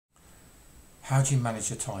How do you manage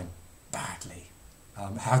your time? Badly.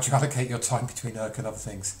 How do you allocate your time between work and other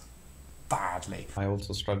things? Badly. I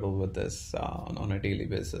also struggle with this on a daily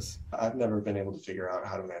basis. I've never been able to figure out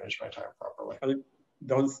how to manage my time properly. I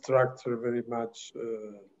don't structure very much.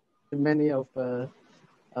 Many of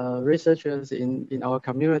researchers in our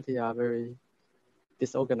community are very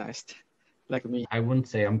disorganized, like me. I wouldn't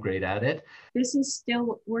say I'm great at it. This is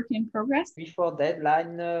still work in progress. Before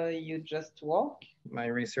deadline, you just work. My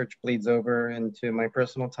research bleeds over into my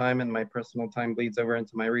personal time, and my personal time bleeds over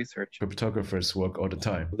into my research. Cryptographers work all the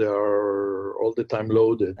time. They are all the time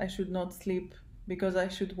loaded. I should not sleep because I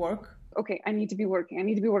should work. Okay, I need to be working.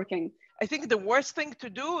 I think the worst thing to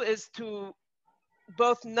do is to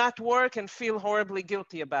both not work and feel horribly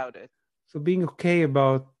guilty about it. So being okay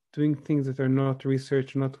about doing things that are not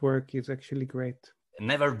research, not work is actually great.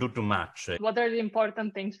 Never do too much. What are the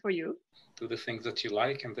important things for you? Do the things that you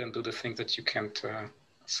like and then do the things that you can't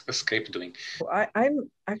escape doing. I'm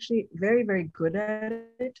actually very, very good at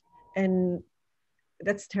it, and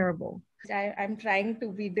that's terrible. I'm trying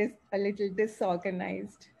to be a little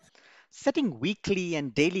disorganized. Setting weekly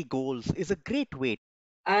and daily goals is a great way.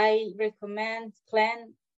 I recommend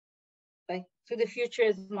plan to the future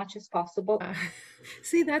as much as possible.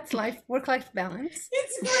 See, that's work-life balance.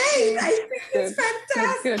 It's great. I think it's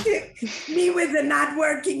fantastic. Me with the not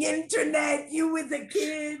working internet, you with the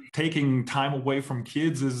kids. Taking time away from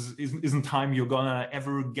kids isn't time you're gonna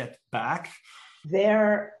ever get back.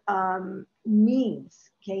 Their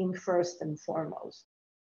needs came first and foremost.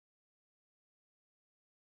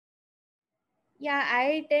 Yeah,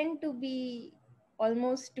 I tend to be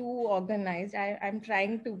almost too organized. I'm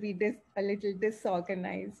trying to be a little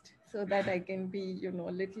disorganized so that I can be, a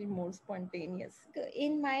little more spontaneous.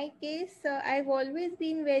 In my case, I've always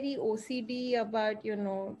been very OCD about,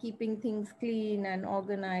 keeping things clean and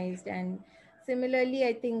organized. And similarly,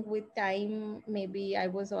 I think with time, maybe I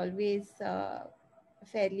was always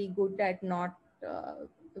fairly good at not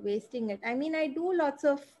wasting it. I mean, I do lots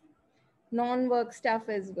of non-work stuff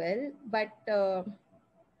as well, but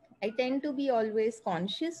I tend to be always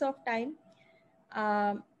conscious of time.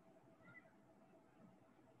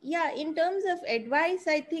 In terms of advice,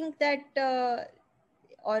 I think that,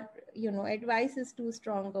 advice is too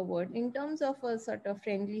strong a word. In terms of a sort of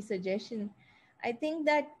friendly suggestion, I think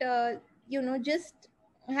that, just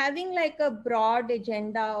having like a broad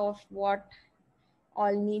agenda of what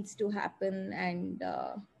all needs to happen and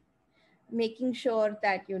making sure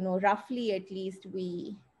that, roughly at least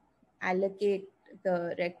we allocate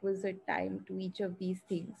the requisite time to each of these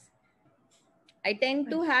things. I tend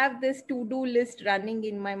to have this to-do list running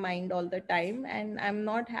in my mind all the time, and I'm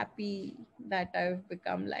not happy that I've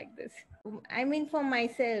become like this. I mean, for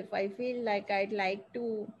myself, I feel like I'd like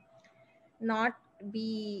to not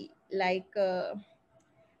be like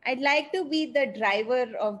I'd like to be the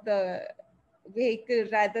driver of the vehicle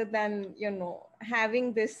rather than,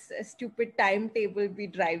 having this stupid timetable be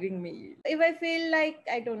driving me. If I feel like,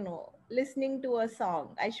 I don't know, listening to a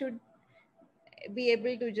song, I should be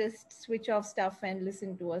able to just switch off stuff and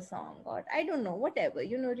listen to a song, or I don't know, whatever,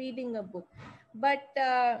 reading a book. But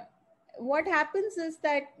what happens is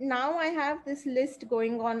that now I have this list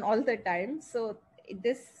going on all the time. So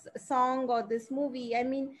this song or this movie, I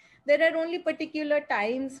mean, there are only particular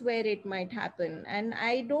times where it might happen. And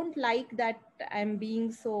I don't like that I'm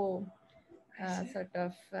being so I'd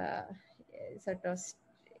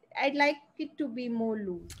like it to be more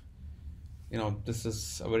loose. This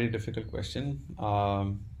is a very difficult question.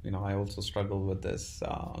 I also struggle with this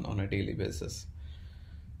on a daily basis.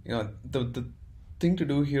 The thing to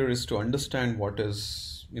do here is to understand what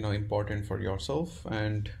is, important for yourself,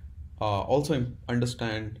 and also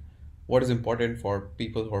understand what is important for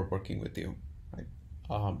people who are working with you, right?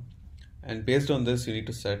 And based on this, you need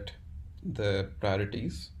to set the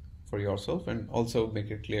priorities for yourself and also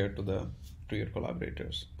make it clear to your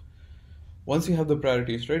collaborators. Once you have the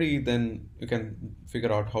priorities ready, then you can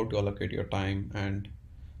figure out how to allocate your time. And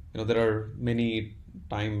there are many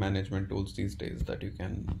time management tools these days that you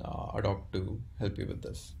can adopt to help you with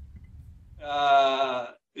this.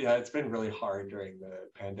 It's been really hard during the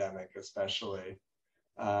pandemic, especially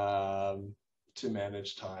to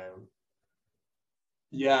manage time.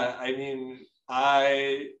 Yeah, I mean,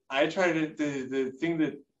 I try to, the thing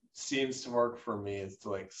that seems to work for me is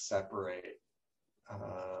to separate.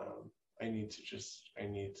 I need to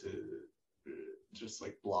just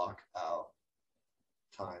block out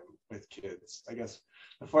time with kids. I guess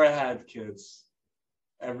before I had kids,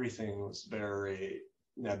 everything was very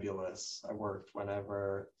nebulous. I worked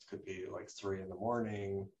whenever. It could be 3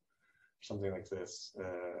 a.m, something like this.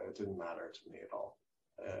 It didn't matter to me at all.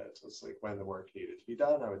 It was when the work needed to be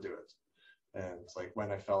done, I would do it. And like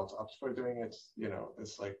when I felt up for doing it, you know,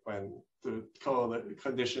 it's like when the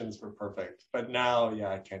conditions were perfect. But now, yeah,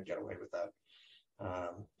 I can't get away with that.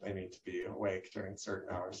 I need to be awake during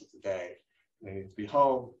certain hours of the day. And I need to be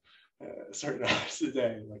home certain hours a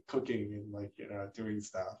day, like cooking and like, you know, doing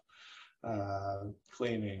stuff,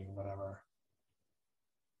 cleaning, whatever.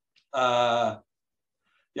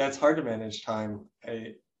 Yeah, it's hard to manage time.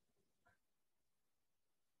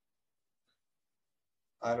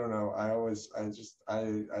 I don't know. I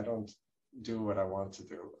don't do what I want to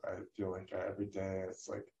do. I feel like every day it's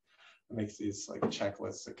like, it makes these like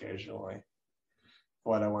checklists occasionally.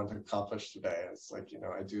 What I want to accomplish today. It's like, you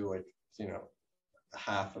know, I do like, you know,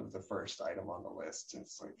 half of the first item on the list.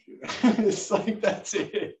 It's like, it's like, that's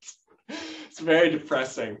it. It's very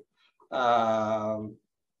depressing.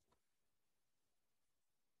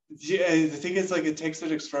 Yeah, the thing is, like, it takes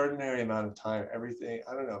an extraordinary amount of time. Everything,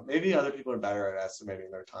 I don't know, maybe other people are better at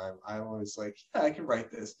estimating their time. I'm always like, yeah, I can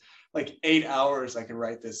write this. Like 8 hours, I can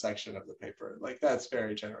write this section of the paper. Like, that's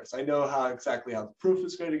very generous. I know exactly how the proof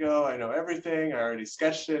is going to go. I know everything. I already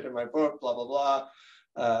sketched it in my book, blah, blah, blah.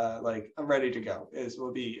 Like, I'm ready to go.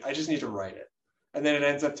 I just need to write it. And then it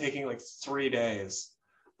ends up taking like 3 days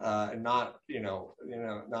and not,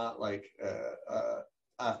 not like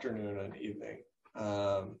afternoon and evening.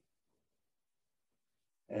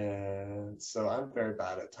 And so I'm very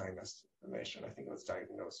bad at time estimation. I think I was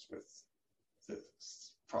diagnosed with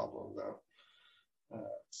this problem though.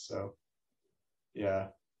 So yeah,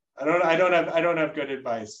 I don't have good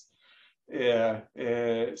advice.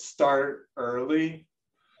 Start early.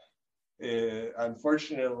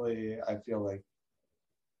 Unfortunately, I feel like,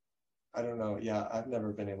 I don't know. Yeah, I've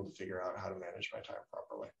never been able to figure out how to manage my time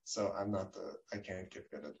properly. So I can't give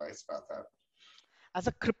good advice about that. As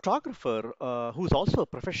a cryptographer who's also a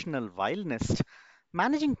professional violinist,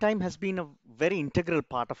 managing time has been a very integral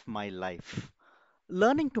part of my life.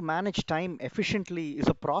 Learning to manage time efficiently is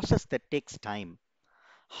a process that takes time.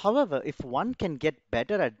 However, if one can get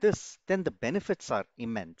better at this, then the benefits are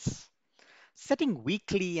immense. Setting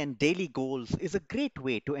weekly and daily goals is a great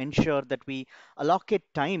way to ensure that we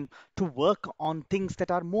allocate time to work on things that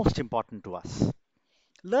are most important to us.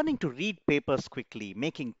 Learning to read papers quickly,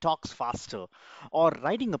 making talks faster, or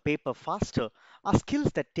writing a paper faster are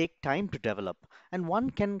skills that take time to develop, and one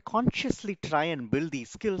can consciously try and build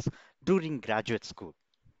these skills during graduate school.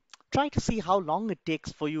 Try to see how long it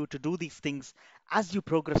takes for you to do these things as you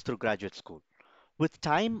progress through graduate school. With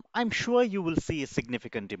time, I'm sure you will see a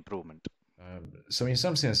significant improvement. So in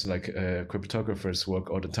some sense, like cryptographers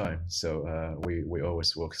work all the time. So we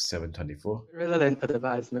always work 7/24. Rather than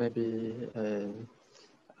advice, maybe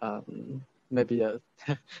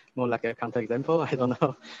more like a counterexample. I don't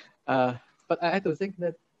know. But I do think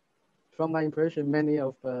that from my impression, many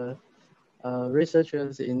of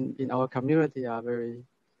researchers in our community are very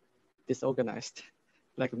disorganized,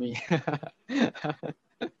 like me.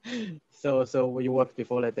 So we work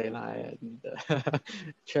before the deadline and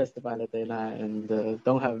just by the deadline, and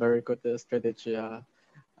don't have very good strategy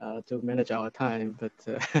to manage our time, but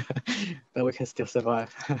we can still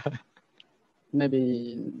survive.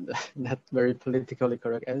 Maybe not very politically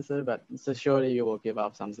correct answer, but so surely you will give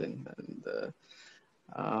up something,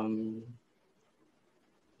 and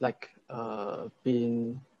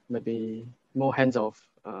being maybe more hands-off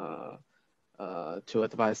to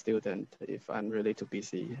advise students if I'm really too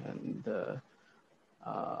busy. And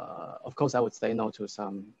of course, I would say no to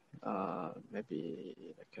some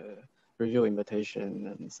maybe like a review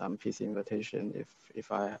invitation and some PC invitation if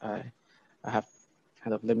I have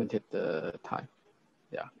kind of limited time.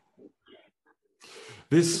 Yeah.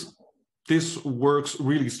 This works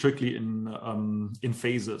really strictly in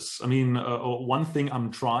phases. I mean, one thing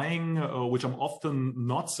I'm trying, which I'm often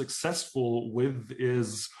not successful with,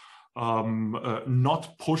 is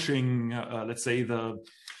not pushing, let's say, the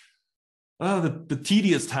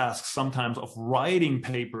tedious tasks sometimes of writing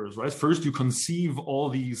papers, right? First, you conceive all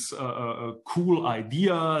these cool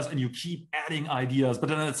ideas and you keep adding ideas, but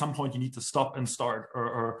then at some point you need to stop and start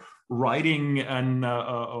or writing. And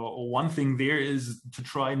one thing there is to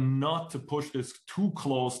try not to push this too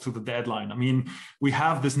close to the deadline. I mean, we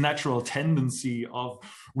have this natural tendency of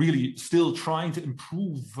really still trying to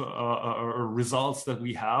improve results that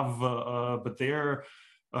we have, but they're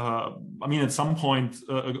I mean, at some point,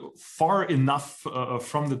 far enough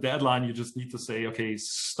from the deadline, you just need to say, okay,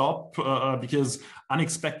 stop, because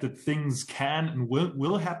unexpected things can and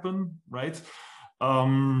will happen, right?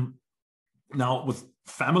 Now, with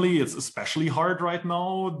family, it's especially hard right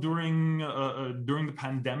now during the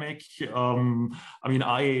pandemic. I mean,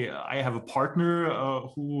 I have a partner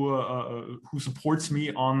who supports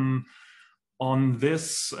me on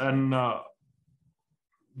this, and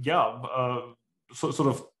sort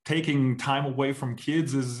of taking time away from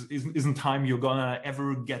kids isn't time you're gonna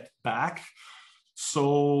ever get back.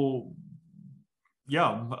 So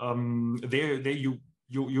there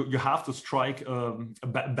you have to strike a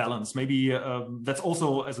balance. Maybe that's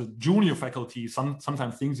also, as a junior faculty,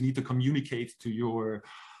 sometimes things you need to communicate to your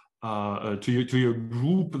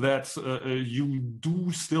group that you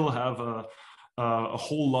do still have a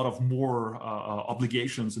whole lot of more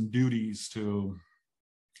obligations and duties to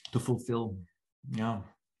fulfill. Yeah.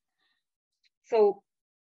 So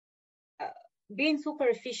being super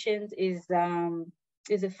efficient is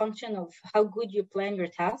a function of how good you plan your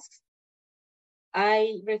tasks.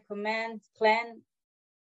 I recommend plan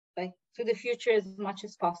to the future as much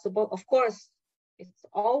as possible. Of course, it's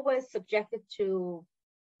always subjected to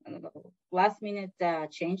last minute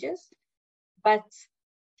changes, but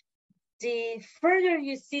the further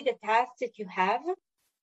you see the tasks that you have,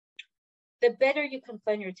 the better you can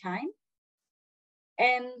plan your time.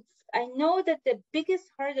 And I know that the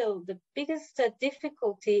biggest hurdle, the biggest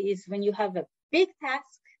difficulty is when you have a big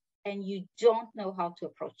task and you don't know how to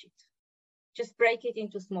approach it. Just break it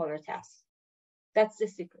into smaller tasks. That's the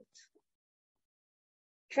secret.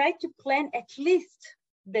 Try to plan at least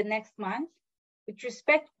the next month with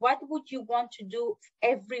respect, what would you want to do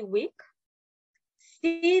every week?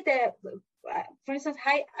 See for instance,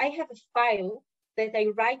 I have a file that I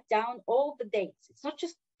write down all the dates. It's not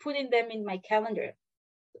just putting them in my calendar.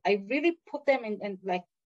 I really put them in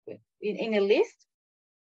a list.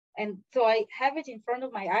 And so I have it in front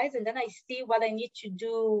of my eyes, and then I see what I need to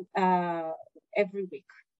do every week.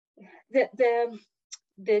 The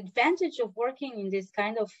advantage of working in this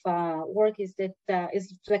kind of work is that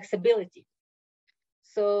is flexibility.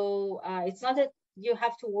 So it's not that you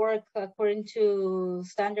have to work according to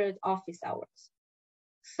standard office hours.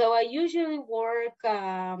 So I usually work,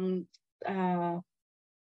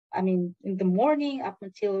 in the morning up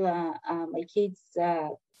until my kids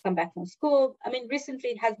come back from school. I mean, recently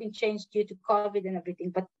it has been changed due to COVID and everything,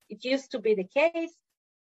 but it used to be the case.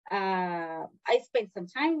 I spent some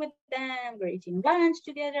time with them, we're eating lunch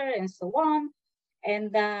together and so on.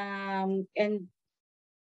 And then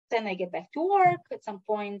I get back to work. At some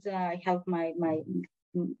point, I help my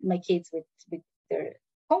kids with their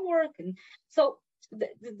homework. And so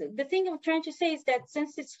the thing I'm trying to say is that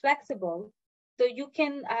since it's flexible, so you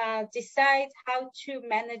can decide how to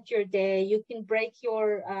manage your day. You can break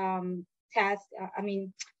your task.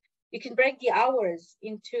 You can break the hours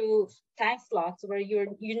into time slots where you're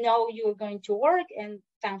going to work, and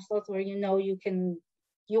time slots where you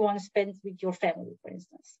want to spend with your family, for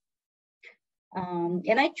instance.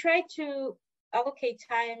 And I try to allocate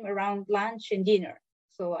time around lunch and dinner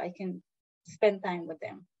so I can spend time with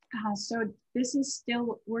them. So this is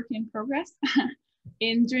still work in progress.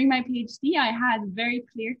 During my PhD, I had very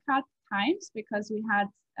clear-cut times because we had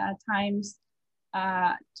times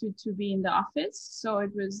to be in the office. So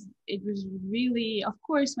it was really, of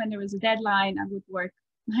course, when there was a deadline, I would work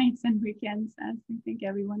nights and weekends, as I think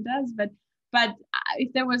everyone does. But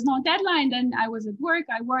if there was no deadline, then I was at work.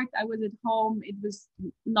 I worked. I was at home. It was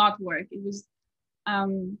not work. It was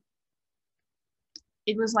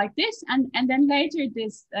like this, and then later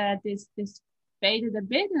this faded a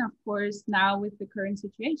bit. And of course, now with the current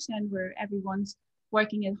situation where everyone's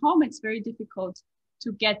working at home, it's very difficult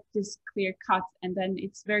to get this clear cut. And then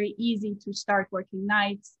it's very easy to start working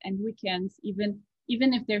nights and weekends, even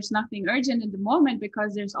if there's nothing urgent at the moment,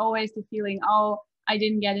 because there's always the feeling, oh, I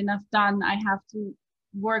didn't get enough done. I have to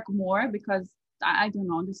work more because I don't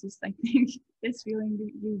know. This is, I think, this feeling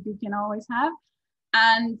you can always have.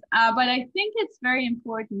 And but I think it's very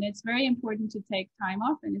important. It's very important to take time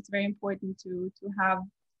off, and it's very important to have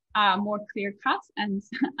more clear cuts. And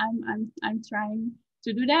I'm trying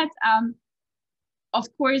to do that. Of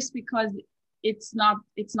course, because it's not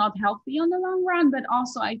healthy on the long run, but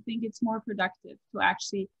also I think it's more productive to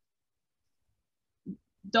actually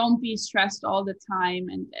don't be stressed all the time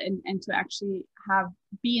and to actually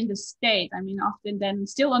be in the state. I mean, often then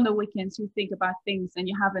still on the weekends you think about things and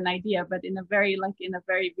you have an idea, but in a very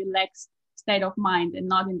relaxed state of mind, and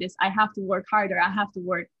not in this, I have to work harder, I have to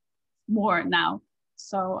work more now.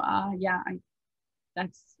 So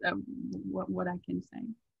that's what I can say.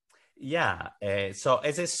 Yeah, so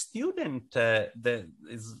as a student,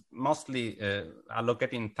 is mostly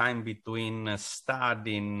allocating time between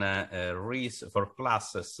studying for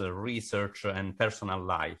classes, research, and personal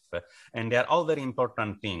life. And they're all very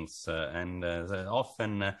important things. And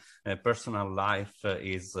often personal life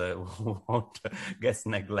is what gets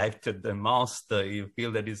neglected the most. You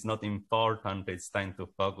feel that it's not important, it's time to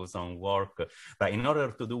focus on work. But in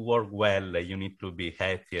order to do work well, you need to be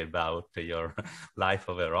happy about your life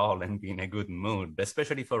overall and be in a good mood,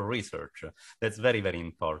 especially for research. That's very, very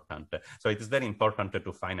important. So it is very important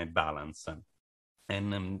to find a balance.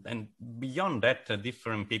 And beyond that,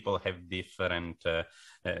 different people have different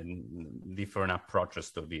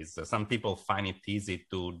approaches to this. Some people find it easy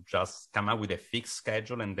to just come up with a fixed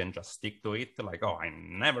schedule and then just stick to it, like, oh,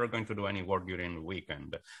 I'm never going to do any work during the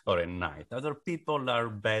weekend or at night. Other people are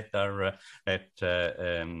better at,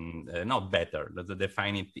 not better, they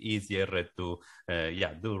find it easier to,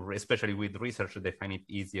 do, especially with research, they find it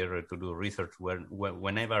easier to do research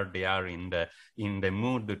whenever they are in the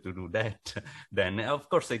mood to do that. Then, of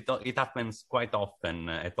course, it happens quite often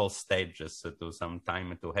at all stages to some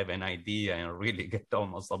time to have an idea and really get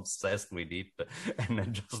almost obsessed with it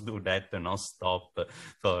and just do that and not stop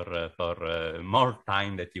for more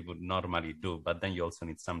time that you would normally do. But then you also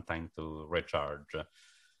need some time to recharge.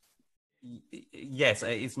 Yes,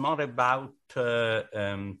 it's more about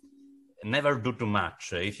never do too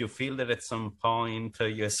much. If you feel that at some point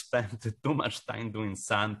you spent too much time doing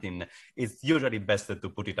something, it's usually best to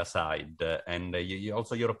put it aside. And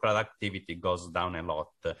also your productivity goes down a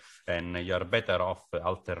lot, and you're better off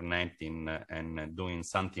alternating and doing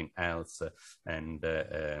something else. And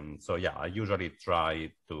so, yeah, I usually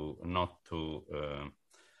try to not to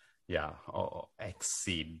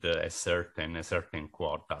exceed a certain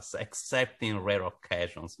quotas, except in rare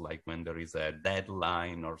occasions, like when there is a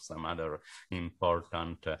deadline or some other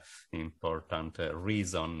important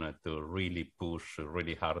reason to really push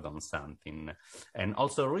really hard on something. And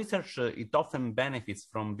also research, it often benefits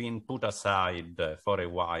from being put aside for a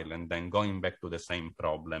while and then going back to the same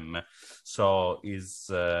problem. So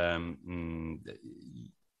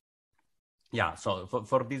so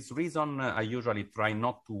for this reason, I usually try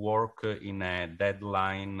not to work in a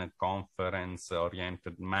deadline,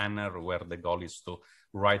 conference-oriented manner where the goal is to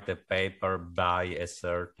write a paper by a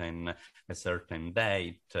certain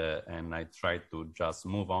date, and I try to just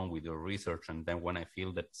move on with the research, and then when I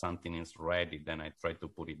feel that something is ready, then I try to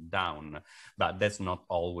put it down. But that's not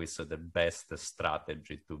always the best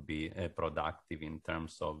strategy to be productive in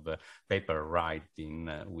terms of paper writing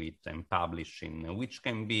and publishing, which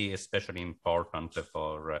can be especially important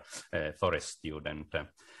for a student.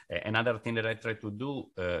 Another thing that I try to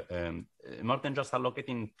do, more than just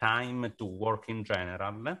allocating time to work in general,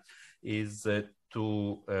 is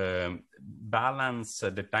to balance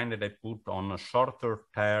the time that I put on shorter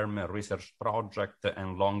term research project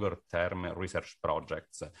and longer term research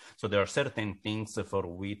projects. So there are certain things for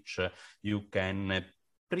which you can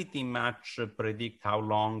pretty much predict how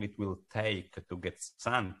long it will take to get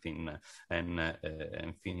something and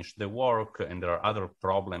finish the work. And there are other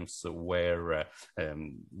problems where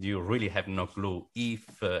you really have no clue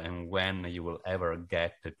if and when you will ever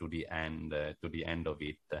get to the end of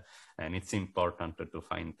it. And it's important to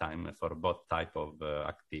find time for both type of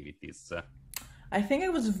activities. I think I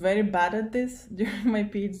was very bad at this during my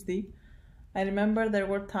PhD. I remember there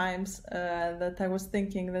were times that I was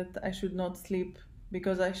thinking that I should not sleep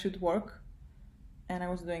because I should work, and I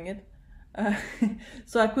was doing it.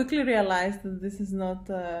 So I quickly realized that this is not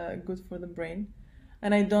good for the brain,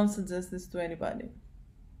 and I don't suggest this to anybody.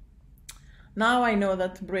 Now I know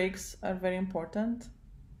that breaks are very important.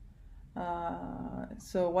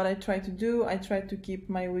 So what I try to do, I try to keep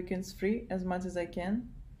my weekends free as much as I can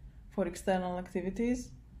for external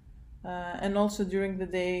activities. And also during the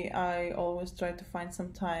day, I always try to find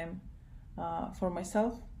some time for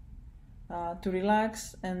myself, to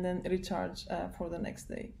relax and then recharge for the next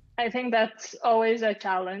day. I think that's always a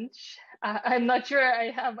challenge. I'm not sure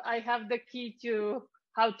I have the key to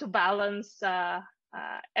how to balance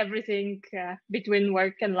everything between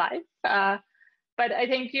work and life. But I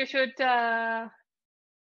think you should kind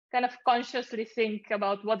of consciously think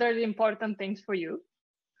about what are the important things for you,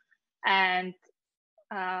 and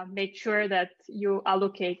make sure that you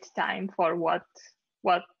allocate time for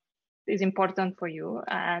what is important for you.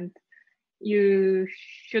 And you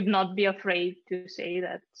should not be afraid to say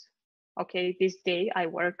that, okay, this day I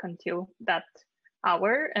work until that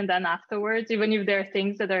hour, and then afterwards, even if there are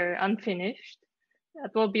things that are unfinished,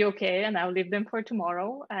 that will be okay, and I'll leave them for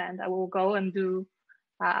tomorrow, and I will go and do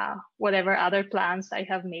whatever other plans I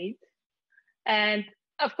have made. And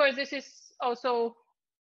of course, this is also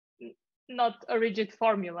not a rigid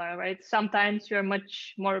formula, right? Sometimes you're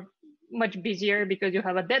much busier because you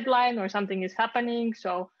have a deadline or something is happening.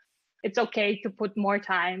 So it's okay to put more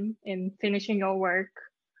time in finishing your work.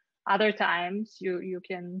 Other times you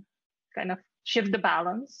can kind of shift the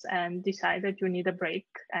balance and decide that you need a break,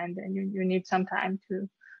 and then you need some time to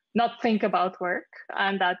not think about work.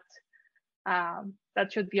 And that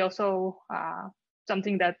should be also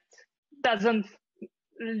something that doesn't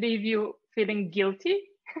leave you feeling guilty,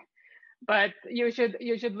 but you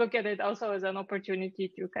should look at it also as an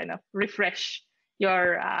opportunity to kind of refresh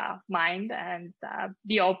your mind and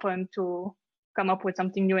be open to come up with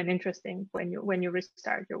something new and interesting when you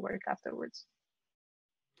restart your work afterwards.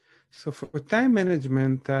 So for time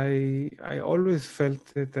management, I always felt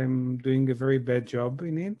that I'm doing a very bad job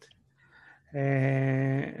in it,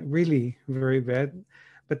 really very bad.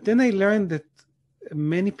 But then I learned that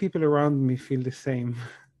many people around me feel the same.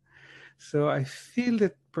 So I feel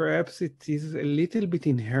that perhaps it is a little bit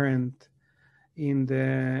inherent in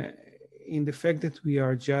the fact that we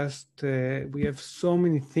are just, we have so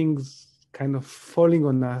many things kind of falling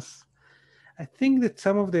on us. I think that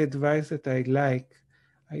some of the advice that I like,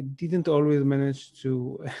 I didn't always manage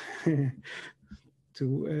to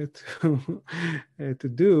to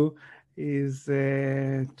do is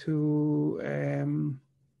to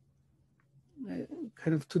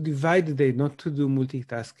kind of to divide the day, not to do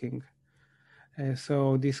multitasking.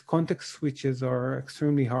 So these context switches are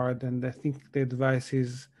extremely hard, and I think the advice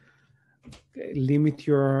is limit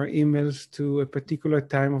your emails to a particular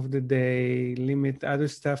time of the day, limit other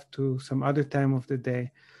stuff to some other time of the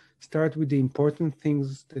day. Start with the important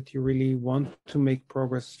things that you really want to make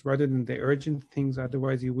progress rather than the urgent things,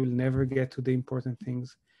 otherwise you will never get to the important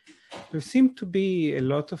things. There seemed to be a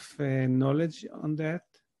lot of knowledge on that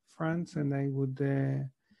front, and I would,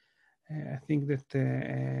 I think that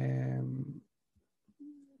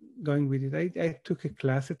going with it. I took a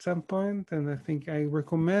class at some point, and I think I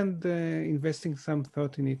recommend investing some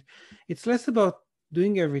thought in it. It's less about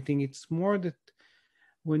doing everything. It's more that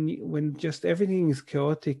when just everything is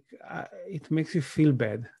chaotic, it makes you feel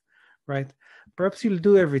bad, right? Perhaps you'll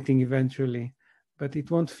do everything eventually, but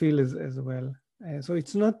it won't feel as well. So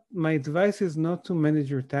it's not, my advice is not to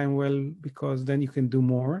manage your time well because then you can do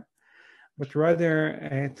more, but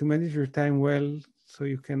rather to manage your time well so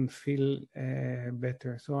you can feel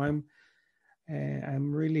better. So I'm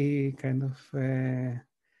really kind of,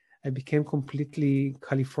 I became completely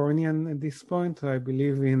Californian at this point. So I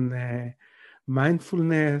believe in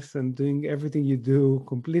mindfulness and doing everything you do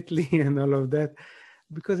completely and all of that,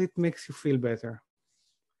 because it makes you feel better.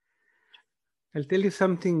 I'll tell you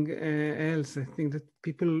something else. I think that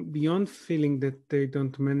people, beyond feeling that they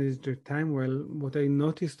don't manage their time well, what I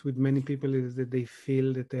noticed with many people is that they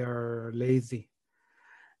feel that they are lazy.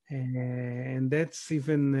 And that's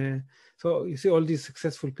even, so you see all these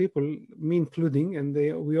successful people, me including, and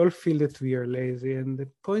we all feel that we are lazy. And the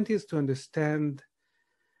point is to understand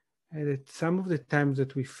that some of the times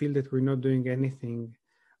that we feel that we're not doing anything,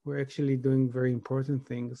 we're actually doing very important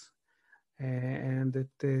things. And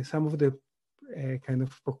that some of the kind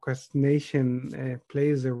of procrastination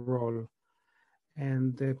plays a role.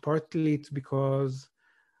 And partly it's because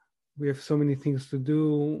we have so many things to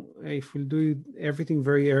do. If we'll do everything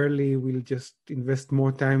very early, we'll just invest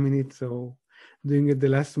more time in it. So doing it the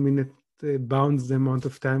last minute bounds the amount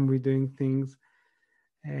of time we're doing things.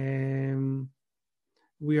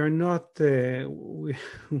 We are not,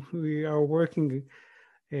 we are working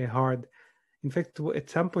hard. In fact, at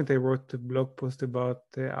some point I wrote a blog post about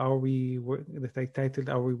that I titled,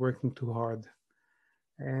 "Are we working too hard?"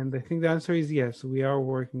 And I think the answer is yes, we are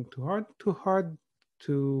working too hard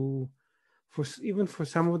even for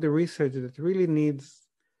some of the research that really needs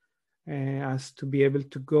us to be able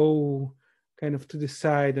to go kind of to the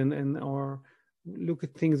side or look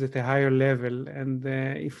at things at a higher level. And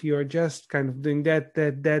if you're just kind of doing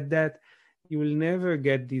that, you will never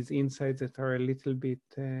get these insights that are a little bit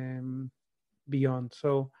beyond.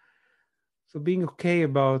 So being okay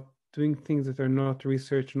about doing things that are not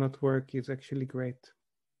research, not work, is actually great.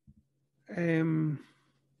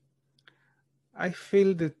 I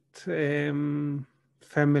feel that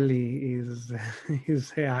family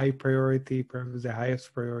is a high priority, perhaps the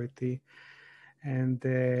highest priority, and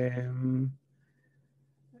the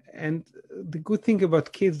good thing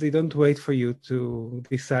about kids, they don't wait for you to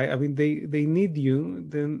decide. I mean, they need you,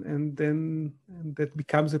 then that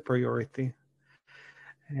becomes a priority.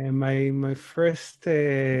 My first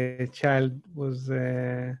child was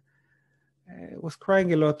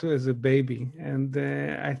crying a lot as a baby, and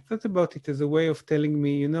I thought about it as a way of telling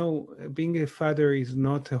me, being a father is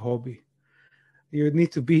not a hobby. you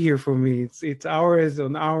need to be here for me. It's hours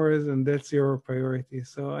on hours, and that's your priority.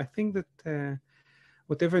 So I think that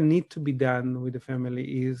whatever need to be done with the family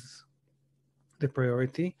is the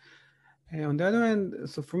priority. And on the other hand,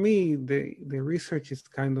 so for me, the research is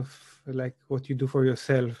kind of like what you do for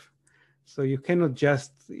yourself. So you cannot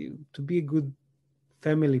just, to be a good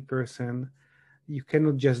family person, you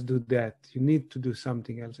cannot just do that. You need to do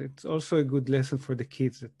something else. It's also a good lesson for the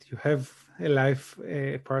kids that you have a life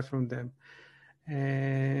apart from them.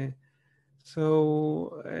 But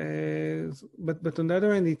on the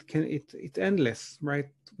other hand, it's endless, right?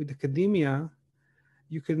 With academia,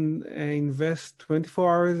 you can invest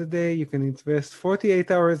 24 hours a day. You can invest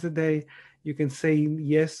 48 hours a day. You can say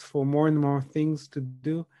yes for more and more things to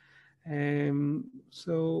do.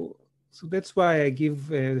 So that's why I give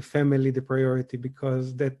the family the priority,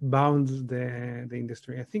 because that bounds the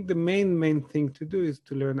industry. I think the main thing to do is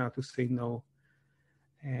to learn how to say no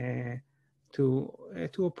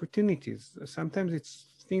to opportunities. Sometimes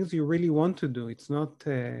it's things you really want to do. It's not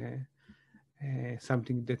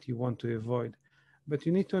something that you want to avoid. But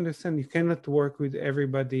you need to understand you cannot work with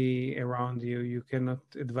everybody around you. You cannot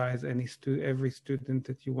advise every student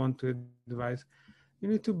that you want to advise. You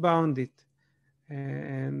need to bound it.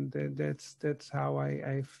 And that's how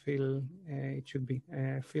I feel it should be.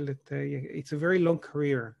 I feel that it's a very long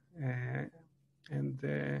career, and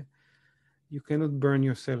you cannot burn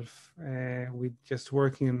yourself with just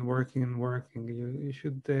working and working and working. You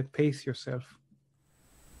should pace yourself.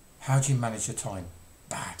 How do you manage your time?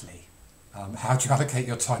 Badly. How do you allocate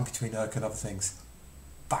your time between work and other things?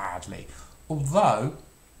 Badly. Although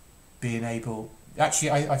being able,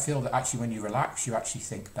 actually, I feel that actually when you relax, you actually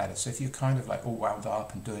think better. So if you're kind of like all wound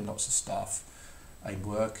up and doing lots of stuff in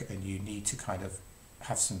work and you need to kind of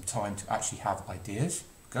have some time to actually have ideas,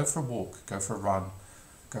 go for a walk, go for a run,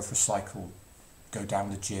 go for a cycle, go down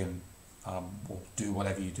the gym, or do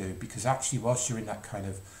whatever you do. Because actually whilst you're in that kind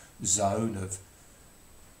of zone of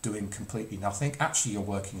doing completely nothing, actually you're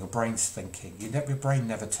working, your brain's thinking, your brain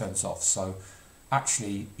never turns off. So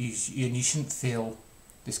actually you shouldn't feel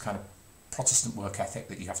this kind of Protestant work ethic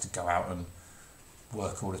that you have to go out and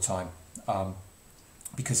work all the time,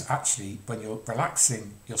 because actually when you're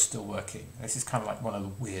relaxing you're still working. This is kind of like one of the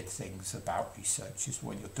weird things about research, is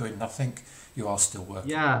when you're doing nothing you are still working.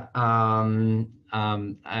 Yeah,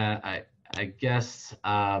 I guess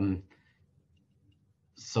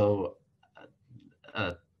so.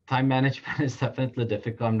 Time management is definitely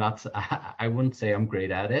difficult. I wouldn't say I'm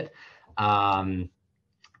great at it. So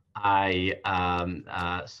I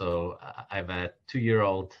have a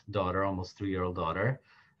 2-year-old daughter, almost 3-year-old daughter,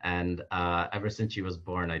 and ever since she was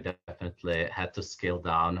born, I definitely had to scale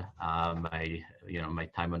down my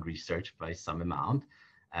time on research by some amount,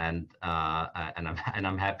 and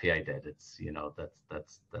I'm happy I did. It's there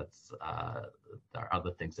are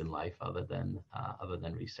other things in life other than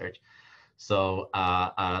research. So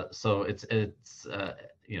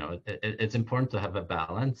it's important to have a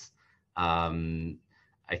balance.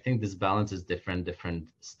 I think this balance is different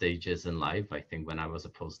stages in life. I think when I was a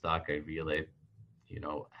postdoc, I really,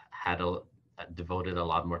 devoted a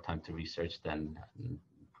lot more time to research than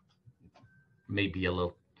maybe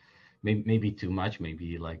too much.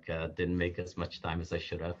 Maybe didn't make as much time as I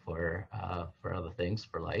should have for other things,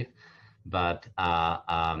 for life. But at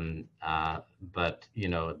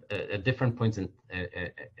different points in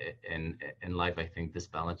life, I think this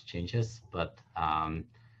balance changes. But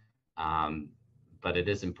it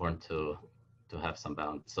is important to have some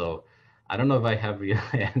balance. So I don't know if I have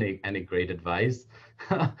really any great advice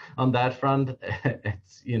on that front.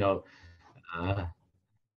 It's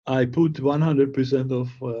I put 100% of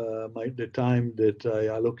the time that I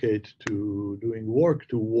allocate to doing work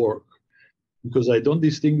to work, because I don't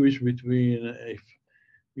distinguish between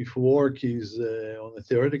if work is on a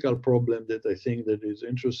theoretical problem that I think that is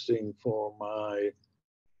interesting for my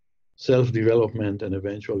self-development and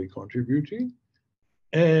eventually contributing,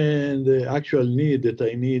 and the actual need that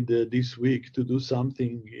I need this week to do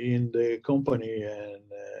something in the company and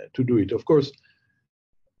to do it. Of course,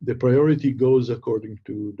 the priority goes according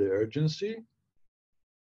to the urgency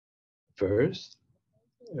first.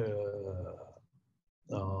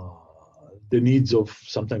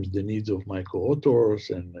 Sometimes the needs of my co-authors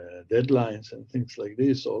and deadlines and things like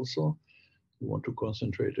this also. You want to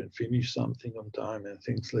concentrate and finish something on time and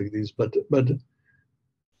things like this. But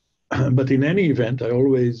in any event, I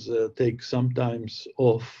always take sometimes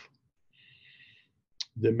off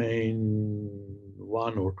the main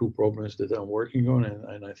 1 or 2 problems that I'm working on,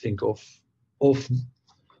 and I think off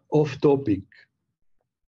topic,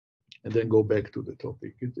 and then go back to the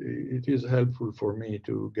topic. It is helpful for me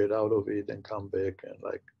to get out of it and come back and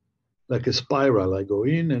like a spiral. I go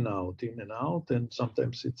in and out, and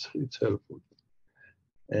sometimes it's helpful.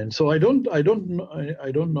 And so I don't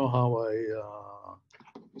know how I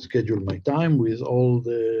schedule my time with all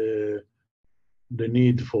the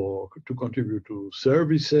need to contribute to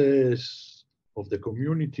services of the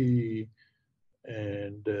community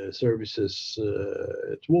and services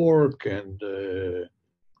at work and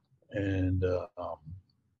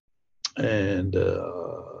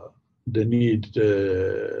the need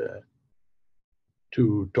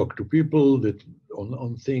to talk to people that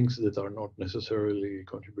on things that are not necessarily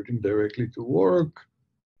contributing directly to work,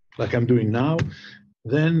 like I'm doing now.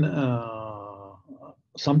 Then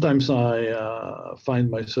sometimes I find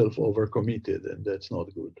myself overcommitted, and that's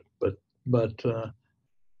not good. But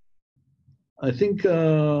I think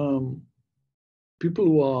people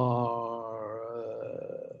who are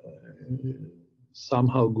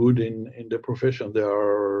somehow good in the profession, they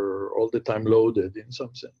are all the time loaded in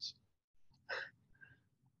some sense.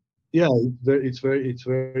 Yeah, it's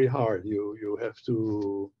very hard. You have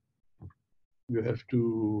to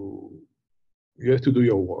do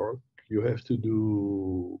your work. You have to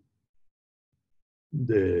do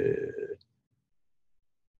the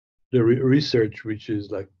research, which is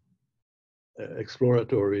like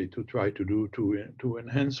exploratory, to try to do to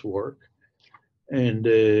enhance work, and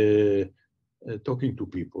talking to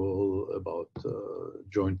people about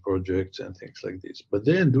joint projects and things like this. But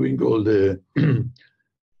then doing all the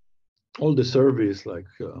all the service, like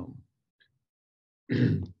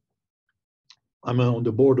I'm on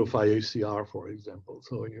the board of IACR, for example.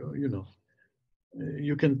 So you know,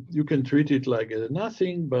 you can treat it like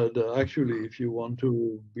nothing, but actually, if you want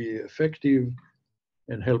to be effective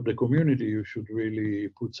and help the community, you should really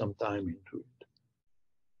put some time into it.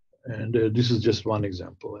 And this is just one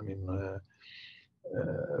example. I mean,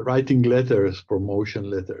 writing letters, promotion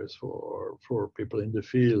letters for people in the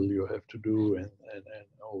field, you have to do, and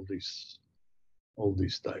all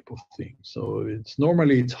these type of things. So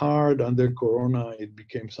it's hard. Under Corona, it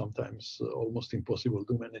became sometimes almost impossible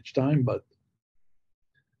to manage time, but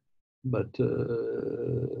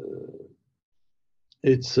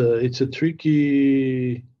it's a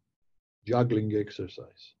tricky juggling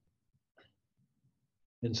exercise,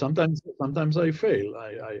 and sometimes I fail.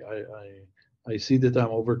 I see that I'm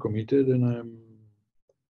overcommitted, and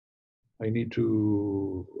I need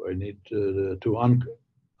to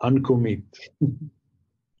uncommit.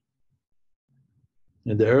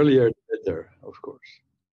 And the earlier the better, of course.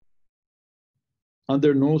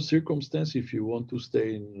 Under no circumstance, if you want to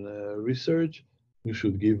stay in research, you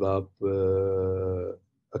should give up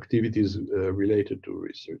activities related to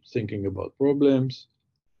research, thinking about problems,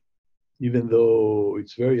 even though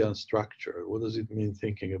it's very unstructured. What does it mean,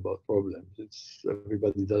 thinking about problems?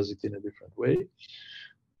 Everybody does it in a different way.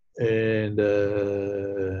 And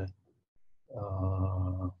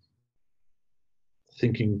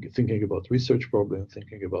thinking about research problems,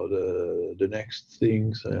 thinking about the next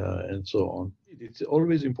things, and so on. It's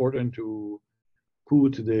always important to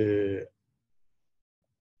put the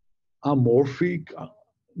amorphic,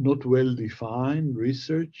 not well-defined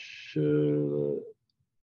research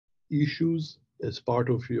issues as part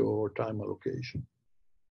of your time allocation,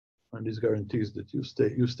 and this guarantees that you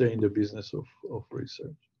stay in the business of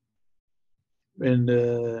research. And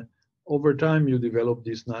over time, you develop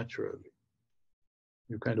this naturally.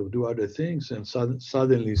 You kind of do other things, and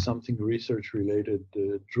suddenly something research related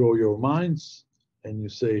draw your minds, and you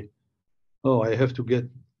say, "Oh, I have to get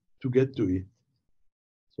to it."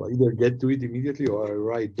 So I either get to it immediately, or I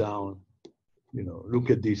write down, look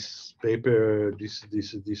at this paper, this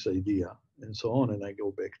idea, and so on, and I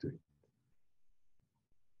go back to it.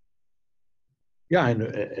 Yeah, and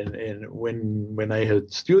when I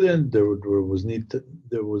had students, there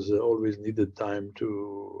was always needed time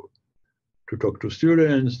to talk to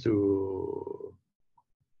students, to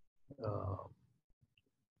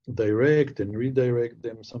direct and redirect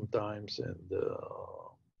them sometimes, and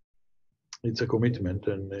it's a commitment,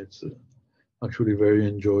 and it's actually very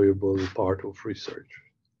enjoyable part of research,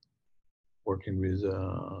 working with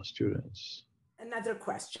students. Another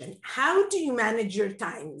question. How do you manage your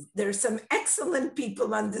time? There's some excellent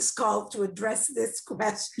people on this call to address this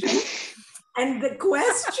question. And the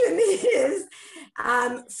question is,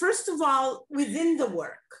 first of all, within the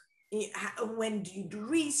work, when do you do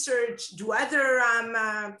research, do other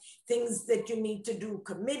things that you need to do,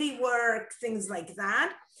 committee work, things like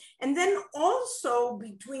that? And then also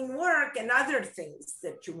between work and other things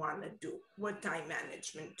that you want to do, what time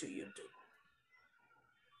management do you do?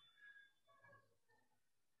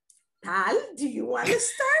 Tal, do you want to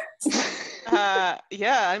start?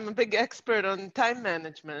 Yeah, I'm a big expert on time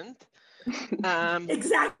management.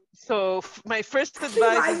 Exactly. So my first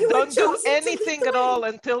advice is don't do anything at all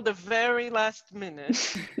until the very last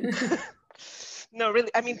minute. No,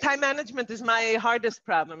 really, I mean, time management is my hardest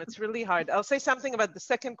problem. It's really hard. I'll say something about the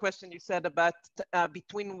second question you said about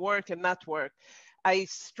between work and not work. I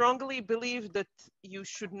strongly believe that you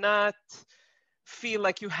should not feel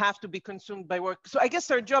like you have to be consumed by work. So I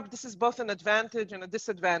guess our job, this is both an advantage and a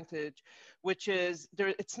disadvantage, which is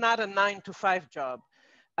it's not a 9-to-5 job.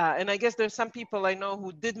 And I guess there's some people I know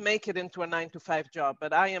who did make it into a 9-to-5 job,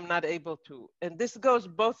 but I am not able to. And this goes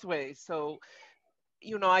both ways. So,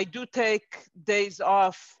 you know, I do take days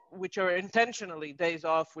off, which are intentionally days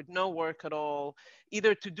off with no work at all,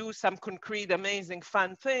 either to do some concrete, amazing,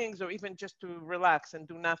 fun things, or even just to relax and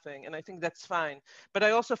do nothing. And I think that's fine. But I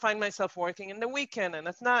also find myself working in the weekend and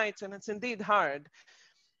at nights, and it's indeed hard.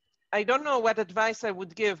 I don't know what advice I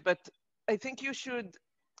would give, but I think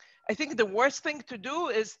I think the worst thing to do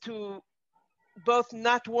is to both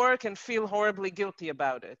not work and feel horribly guilty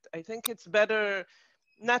about it. I think it's better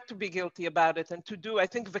not to be guilty about it and to do, I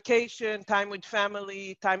think vacation, time with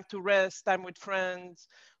family, time to rest, time with friends,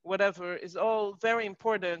 whatever is all very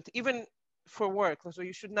important, even for work. So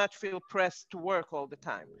you should not feel pressed to work all the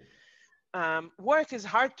time. Work is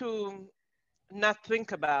hard to not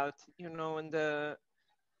think about, you know, and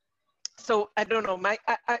so I don't know,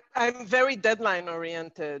 I'm very deadline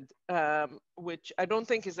oriented, which I don't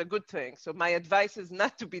think is a good thing. So my advice is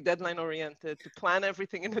not to be deadline oriented, to plan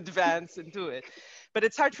everything in advance and do it. But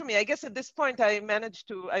it's hard for me. I guess at this point I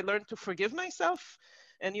learned to forgive myself.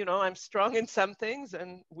 And, you know, I'm strong in some things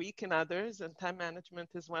and weak in others, and time management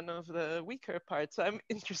is one of the weaker parts. So I'm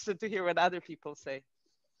interested to hear what other people say.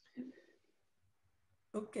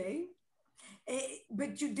 Okay.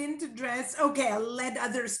 But you didn't address, okay, I'll let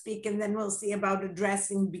others speak and then we'll see about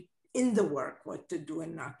addressing in the work, what to do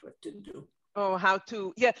and not what to do. Oh, how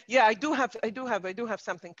to, yeah, I do have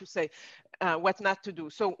something to say, what not to do.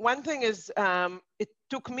 So one thing is, it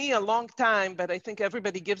took me a long time, but I think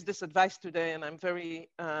everybody gives this advice today, and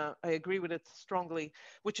I agree with it strongly,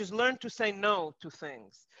 which is learn to say no to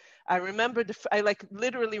things. I remember, I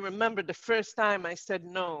literally remember the first time I said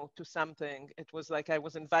no to something. It was like I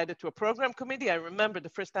was invited to a program committee. I remember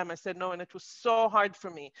the first time I said no, and it was so hard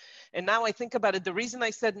for me. And now I think about it, the reason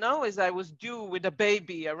I said no is I was due with a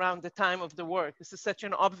baby around the time of the work. This is such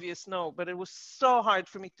an obvious no, but it was so hard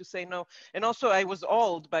for me to say no. And also I was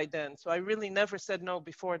old by then, so I really never said no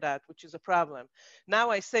before that, which is a problem.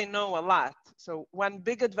 Now I say no a lot. So one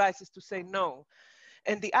big advice is to say no.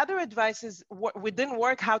 And the other advice is within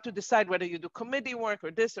work, how to decide whether you do committee work or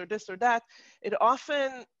this or this or that. It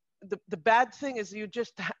often, the bad thing is you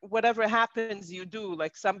just, whatever happens, you do,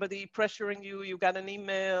 like somebody pressuring you, you got an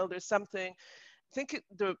email, there's something. I think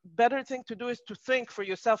the better thing to do is to think for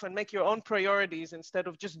yourself and make your own priorities instead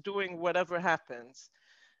of just doing whatever happens.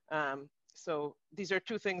 So these are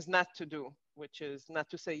two things not to do, which is not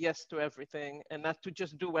to say yes to everything and not to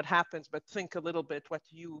just do what happens, but think a little bit what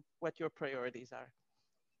your priorities are.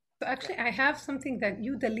 So actually, I have something that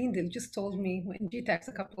Lindell just told me in GTEx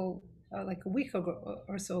like a week ago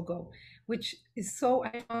or so ago, which is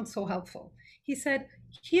I found so helpful. He said,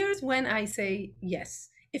 here's when I say yes.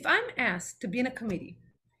 If I'm asked to be in a committee,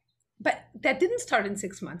 but that didn't start in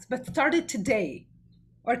 6 months, but started today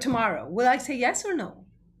or tomorrow, will I say yes or no?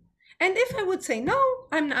 And if I would say no,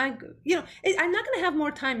 I'm not going to have more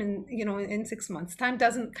time in 6 months. Time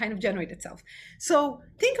doesn't kind of generate itself. So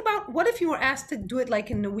think about, what if you were asked to do it like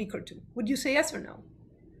in a week or two? Would you say yes or no?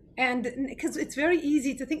 And because it's very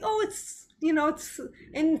easy to think, oh, it's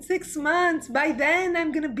in 6 months. By then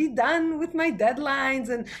I'm going to be done with my deadlines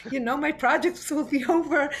and, my projects will be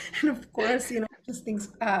over. And of course, just things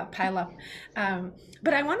pile up.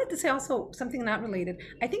 But I wanted to say also something not related.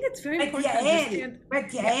 I think it's very important to understand. But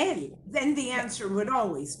Yael, then the answer would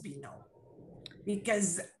always be no,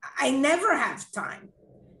 because I never have time.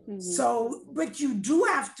 So, but you do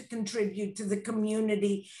have to contribute to the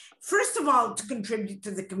community. First of all, to contribute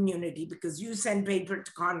to the community, because you send paper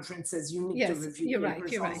to conferences, you need to review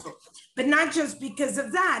papers also. Right. But not just because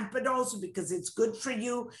of that, but also because it's good for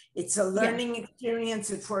you. It's a learning experience.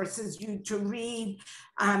 It forces you to read.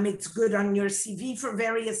 It's good on your CV for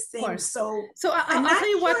various things. So I'll tell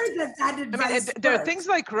you what. That advice there are things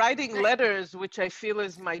like writing letters, which I feel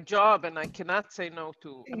is my job, and I cannot say no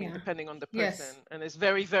to. I mean, depending on the person, and it's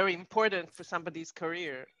very, very important for somebody's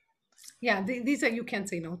career. Yeah, these are you can't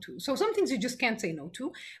say no to. So some things you just can't say no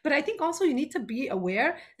to. But I think also you need to be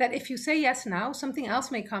aware that if you say yes now, something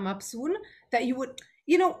else may come up soon that you would.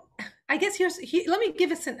 I guess let me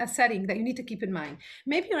give us a setting that you need to keep in mind.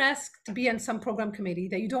 Maybe you're asked to be on some program committee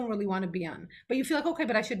that you don't really want to be on, but you feel like, okay,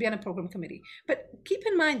 but I should be on a program committee. But keep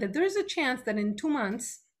in mind that there is a chance that in 2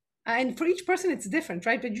 months, And for each person, it's different,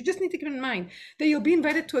 right? But you just need to keep in mind that you'll be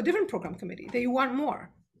invited to a different program committee, that you want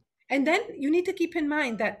more. And then you need to keep in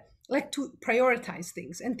mind that, like, to prioritize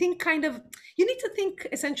things and think you need to think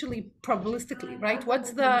essentially probabilistically, right?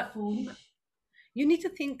 You need to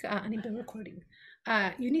think, I need the recording.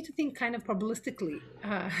 You need to think kind of probabilistically.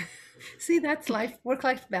 See, that's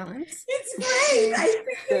work-life balance. It's great. I think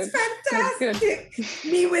it's fantastic.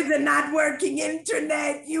 Me with the not working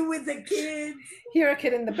internet, you with the kids. Here, a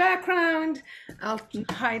kid in the background. I'll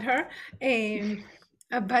hide her.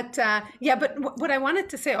 But what I wanted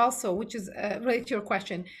to say also, which is related to your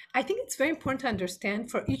question, I think it's very important to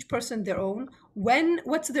understand for each person their own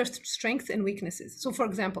what's their strengths and weaknesses. So, for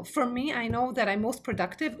example, for me, I know that I'm most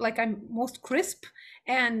productive, like I'm most crisp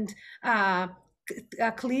and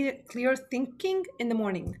clear thinking in the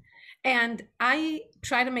morning, and I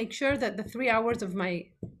try to make sure that the 3 hours of my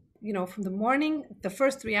from the morning, the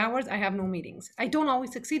first 3 hours, I have no meetings. I don't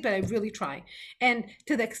always succeed, but I really try. And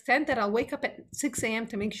to the extent that I'll wake up at 6 a.m.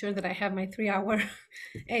 to make sure that I have my 3 hour,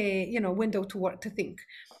 window to work, to think.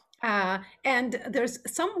 And there's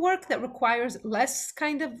some work that requires less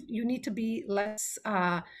you need to be less,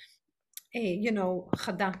 sharp,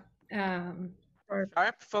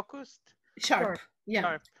 focused. Sharp. Yeah,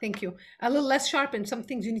 sharp. Thank you. A little less sharp, and some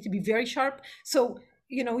things you need to be very sharp. So,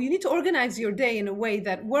 you need to organize your day in a way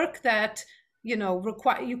that work that, you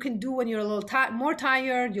can do when you're a little more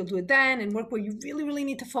tired, you'll do it then, and work where you really, really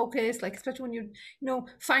need to focus, like especially when you're,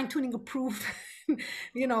 fine-tuning a proof,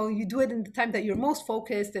 you do it in the time that you're most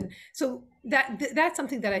focused. And so that's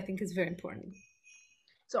something that I think is very important.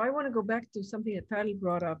 So I want to go back to something that Tal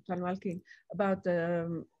brought up, Tal Malkin, about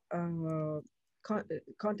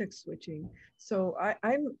context switching. So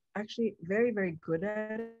I'm actually very, very good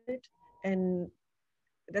at it. And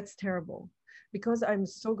that's terrible. Because I'm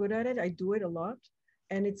so good at it, I do it a lot.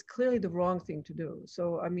 And it's clearly the wrong thing to do.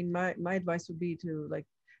 So, I mean, my advice would be to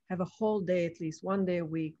have a whole day, at least 1 day a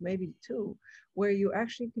week, maybe 2, where you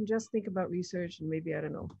actually can just think about research and maybe, I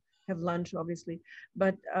don't know, have lunch, obviously,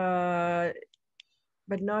 but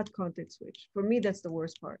not context switch. For me, that's the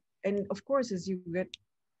worst part. And of course, as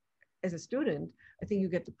a student, I think you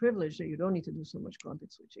get the privilege that you don't need to do so much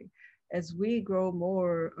context switching. As we grow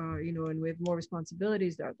more, and we have more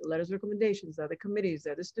responsibilities, there are the letters of recommendations, there are the committees,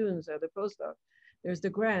 there are the students, there are the postdocs, there's the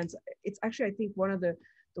grants. It's actually, I think, one of the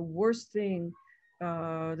worst thing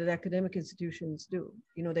that academic institutions do.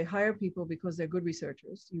 They hire people because they're good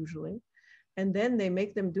researchers, usually, and then they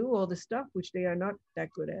make them do all the stuff which they are not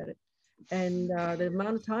that good at it. And the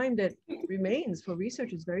amount of time that remains for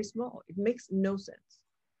research is very small. It makes no sense.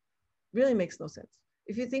 Really makes no sense.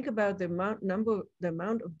 If you think about the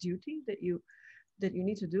amount of duty that you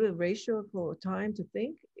need to do, a ratio for time to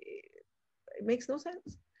think, it makes no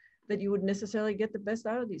sense that you would necessarily get the best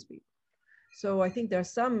out of these people. So I think there are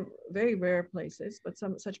some very rare places, but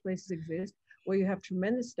some such places exist where you have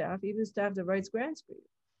tremendous staff, even staff that writes grants for you,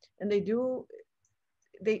 and they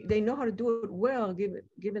know how to do it well,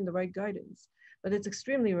 given the right guidance. But it's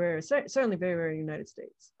extremely rare, certainly very rare in the United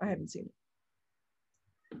States. I haven't seen it.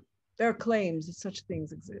 There are claims that such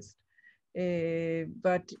things exist.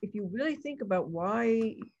 But if you really think about why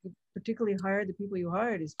you particularly hired the people you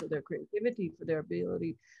hired, is for their creativity, for their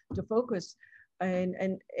ability to focus. And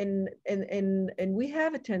we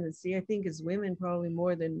have a tendency, I think as women probably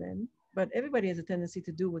more than men, but everybody has a tendency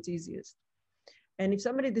to do what's easiest. And if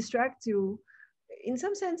somebody distracts you, in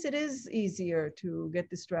some sense, it is easier to get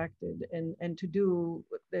distracted and to do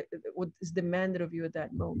what is demanded of you at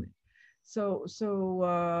that moment. So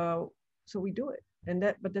we do it,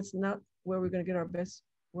 but that's not where we're going to get our best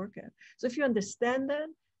work at. So if you understand that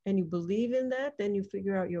and you believe in that, then you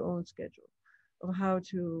figure out your own schedule of how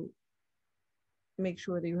to make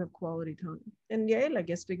sure that you have quality time. And Yael, I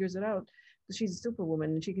guess, figures it out because she's a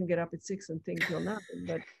superwoman and she can get up at 6 and think till nothing,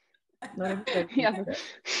 but not everybody. Yeah.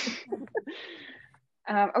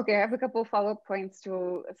 Okay, I have a couple follow-up points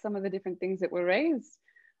to some of the different things that were raised.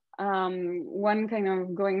 One kind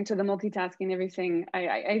of going to the multitasking and everything,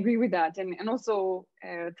 I agree with that. And also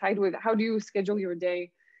tied with how do you schedule your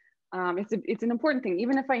day? It's an important thing.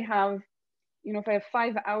 Even if I have, if I have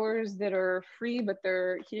 5 hours that are free, but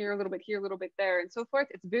they're here, a little bit there and so forth,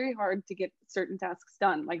 it's very hard to get certain tasks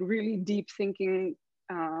done, like really deep thinking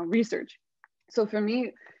research. So for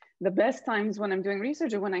me, the best times when I'm doing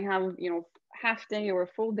research are when I have, half day or a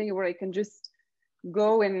full day where I can just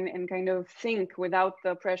go and kind of think without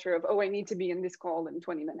the pressure of, oh, I need to be in this call in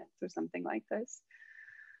 20 minutes or something like this.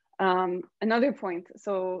 Another point,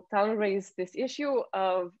 so Tal raised this issue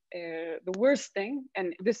of the worst thing,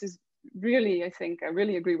 and this is really, I think I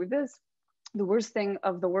really agree with this, the worst thing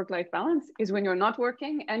of the work-life balance is when you're not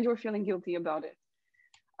working and you're feeling guilty about it.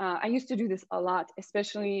 I used to do this a lot,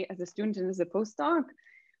 especially as a student and as a postdoc,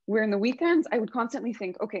 where in the weekends I would constantly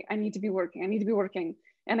think, okay, I need to be working, I need to be working.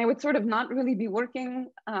 And I would sort of not really be working,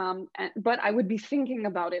 but I would be thinking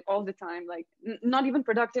about it all the time, like not even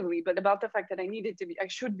productively, but about the fact that I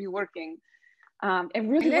should be working. And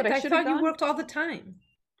really Yilei, what I should have done. You worked all the time.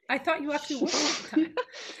 I thought you actually worked all the time.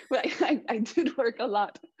 Well, I did work a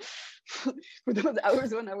lot for those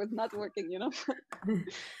hours when I was not working, you know.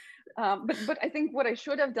 But I think what I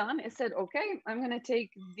should have done is said, okay, I'm going to take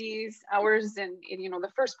these hours in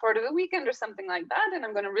the first part of the weekend or something like that, and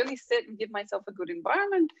I'm going to really sit and give myself a good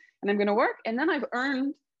environment, and I'm going to work, and then I've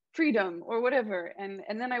earned freedom or whatever, and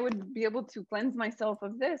then I would be able to cleanse myself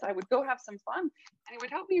of this. I would go have some fun, and it would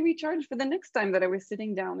help me recharge for the next time that I was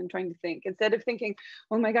sitting down and trying to think, instead of thinking,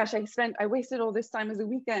 oh my gosh, I wasted all this time as a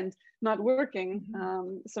weekend not working.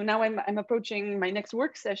 So now I'm approaching my next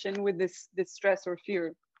work session with this stress or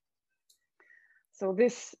fear. So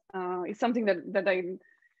this is something that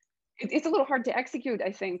it's a little hard to execute,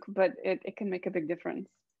 I think, but it can make a big difference.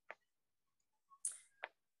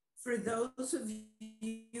 For those of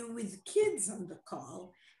you with kids on the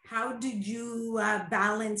call, how did you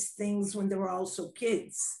balance things when there were also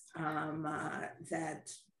kids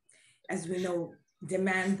that, as we know,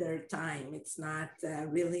 demand their time? It's not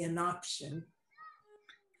really an option.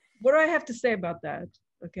 What I have to say about that,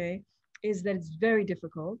 okay, is that it's very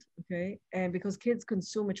difficult, okay? And because kids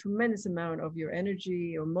consume a tremendous amount of your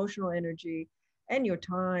energy, your emotional energy, and your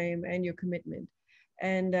time and your commitment.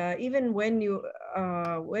 And even when you're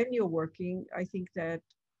working, I think that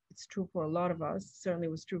it's true for a lot of us, certainly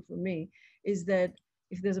was true for me, is that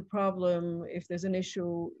if there's a problem, if there's an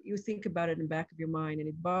issue, you think about it in the back of your mind and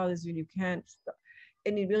it bothers you and you can't stop,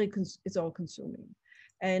 and it really, it's all consuming.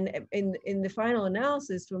 And in the final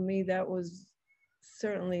analysis, for me, that was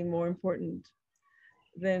certainly more important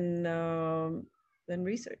than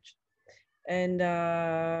research. And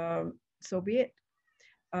so be it.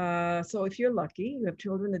 So if you're lucky, you have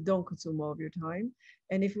children that don't consume all of your time.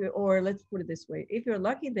 And or let's put it this way, if you're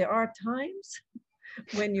lucky, there are times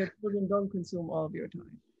when your children don't consume all of your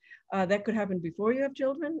time. That could happen before you have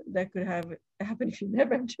children. That could happen if you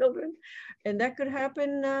never have children. And that could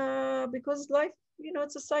happen because life,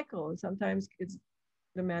 it's a cycle. And sometimes kids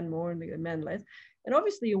demand more and demand less. And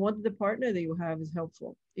obviously you want the partner that you have is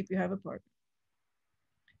helpful if you have a partner.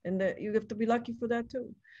 And you have to be lucky for that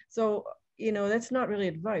too. So, that's not really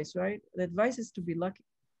advice, right? The advice is to be lucky.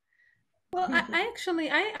 Well,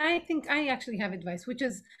 I think I actually have advice, which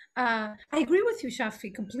is, I agree with you,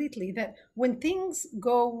 Shafi, completely, that when things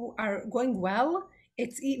are going well,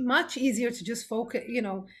 it's much easier to just focus,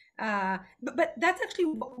 but that's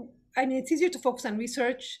actually, it's easier to focus on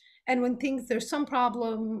research. And when there's some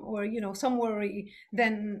problem or, some worry,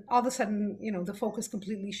 then all of a sudden, the focus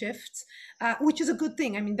completely shifts, which is a good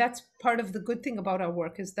thing. That's part of the good thing about our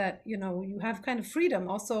work is that, you have kind of freedom.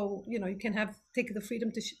 Also, you can take the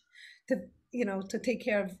freedom to take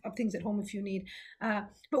care of things at home if you need.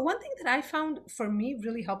 But one thing that I found for me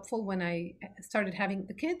really helpful when I started having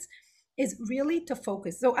the kids is really to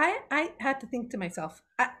focus. So I had to think to myself,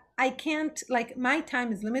 I can't, my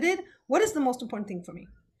time is limited. What is the most important thing for me?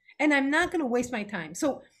 And I'm not going to waste my time.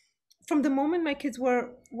 So from the moment my kids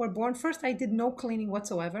were born, first, I did no cleaning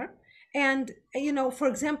whatsoever. And, for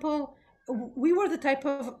example, we were the type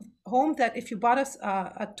of home that if you bought us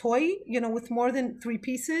a toy, with more than 3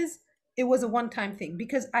 pieces, it was a one-time thing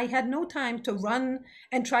because I had no time to run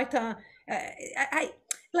and try to, I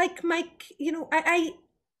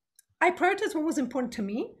prioritized what was important to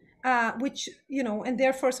me, which, and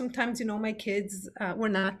therefore sometimes, my kids were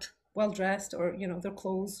not well-dressed or, their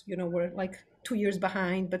clothes, were like 2 years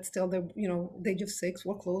behind, but still they're, the age of 6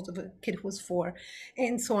 wore clothes of a kid who was 4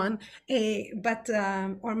 and so on.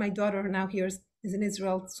 Or my daughter now here is in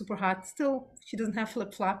Israel, super hot. Still, she doesn't have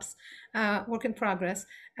flip-flops, work in progress.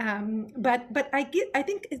 But I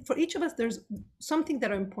think for each of us, there's something that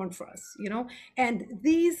are important for us, and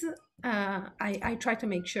these, I try to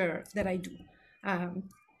make sure that I do.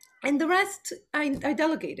 And the rest, I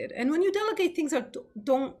delegated. And when you delegate, things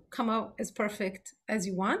don't come out as perfect as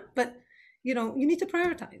you want, but you need to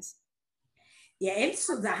prioritize. Yeah,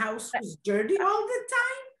 so the house was dirty all the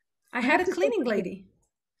time? I had a cleaning lady.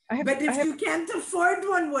 But if you can't afford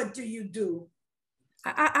one, what do you do?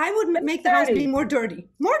 I would make the house be more dirty.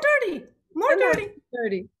 More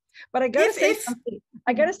dirty. But I gotta say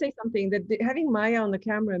something that having Maya on the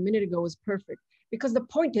camera a minute ago was perfect. Because the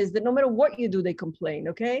point is that no matter what you do, they complain,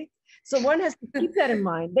 okay? So one has to keep that in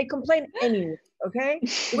mind. They complain anyway, okay?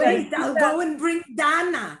 Wait, I'll go and bring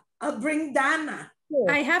Dana. I'll bring Dana.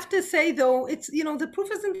 I have to say, though, it's, the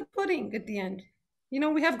proof is in the pudding at the end.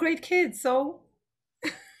 We have great kids, so.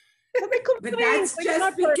 But that's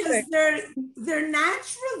just because they're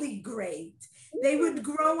naturally great. They would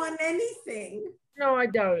grow on anything. No, I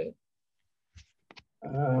doubt it.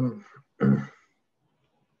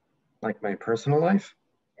 Like my personal life?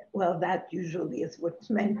 Well, that usually is what's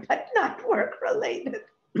meant, but not work related.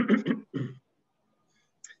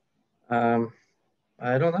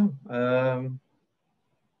 I don't know.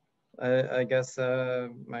 I guess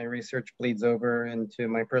my research bleeds over into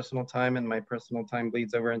my personal time, and my personal time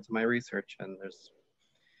bleeds over into my research. And there's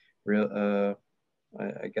real,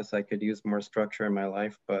 I guess I could use more structure in my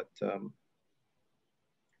life, but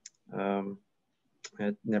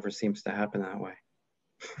it never seems to happen that way.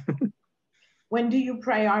 When do you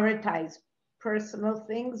prioritize personal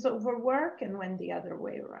things over work, and when the other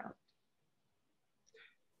way around?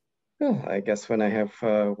 Well, I guess when I have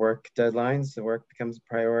work deadlines, the work becomes a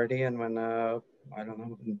priority. And when, I don't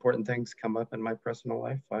know, important things come up in my personal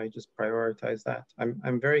life, I just prioritize that.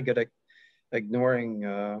 I'm very good at ignoring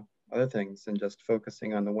other things and just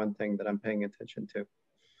focusing on the one thing that I'm paying attention to.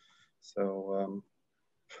 So,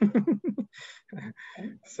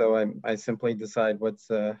 so I simply decide what's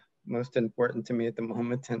most important to me at the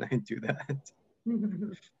moment, and I do that.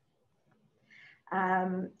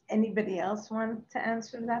 Anybody else want to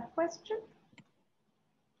answer that question?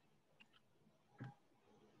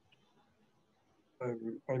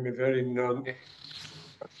 I'm a very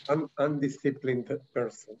undisciplined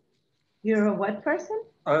person. You're a what person?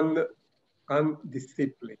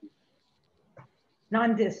 Undisciplined.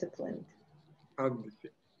 Non-disciplined.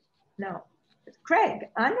 Undisciplined. No. Craig,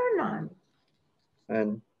 un or non?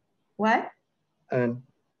 And. What? And.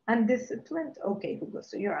 Undisciplined? Okay, Hugo,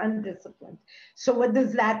 so you're undisciplined. So what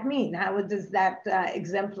does that mean? How does that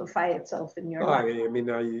exemplify itself in your life? I mean,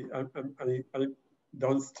 I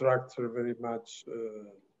don't structure very much.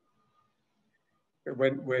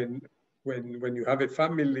 When you have a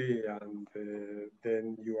family, and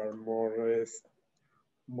then you are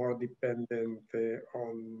more dependent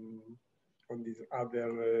on these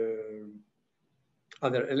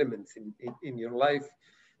other elements in your life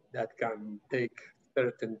that can take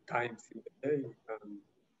certain times in the day, and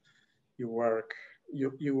you work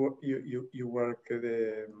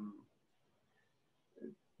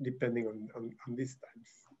depending on these times.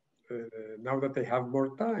 Now that I have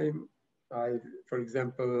more time, for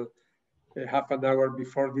example, half an hour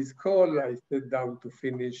before this call, I sit down to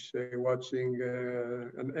finish watching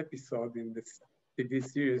an episode in this TV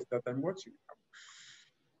series that I'm watching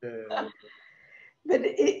now. But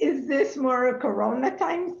is this more a Corona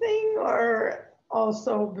time thing, or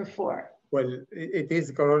also before? Well, it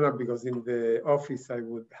is Corona, because in the office I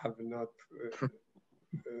would have not.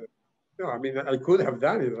 No, I mean, I could have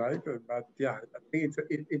done it, right? But yeah, I think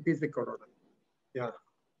it is the Corona. Yeah.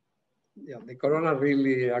 Yeah, the Corona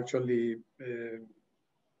really actually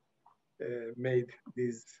made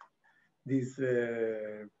these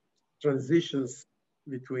transitions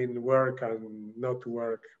between work and not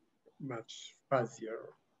work much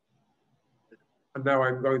faster. And now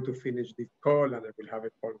I'm going to finish this call, and I will have a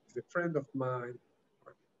call with a friend of mine.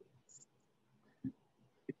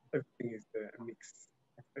 Everything is a mix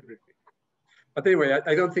of everything. But anyway,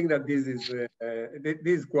 I don't think that this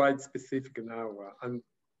is quite specific now. And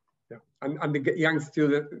the young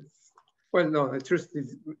students, well, no, the truth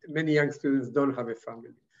is many young students don't have a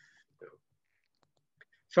family.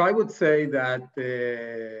 So I would say that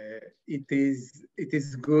it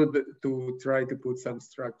is good to try to put some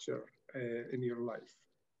structure in your life.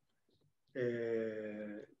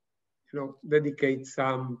 Dedicate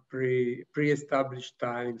some pre-established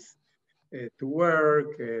times to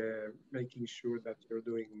work, making sure that you're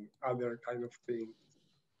doing other kind of things.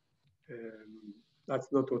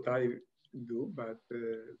 That's not what I do, but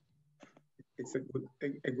it's a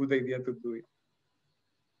good idea to do it.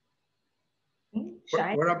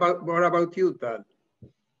 What about you, Tal?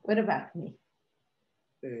 What about me?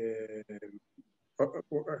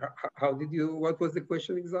 What was the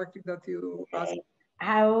question exactly that you asked?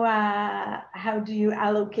 How do you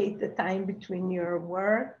allocate the time between your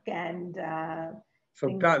work and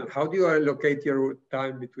so Tal, how do you allocate your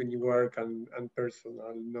time between your work and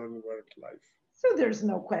personal non-work life? So there's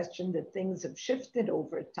no question that things have shifted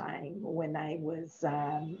over time. When I was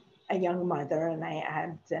a young mother, and I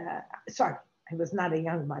had, sorry, I was not a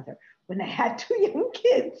young mother. When I had 2 young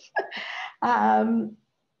kids,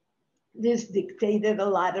 this dictated a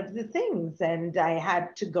lot of the things, and I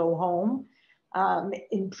had to go home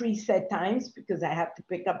in preset times because I have to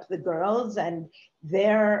pick up the girls, and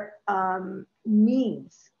their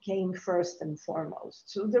needs came first and foremost.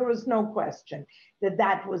 So there was no question that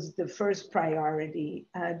that was the first priority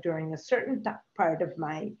during a certain part of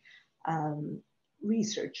my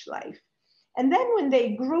research life. And then when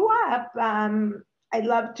they grew up, I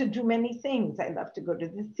loved to do many things. I loved to go to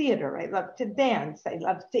the theater. I loved to dance. I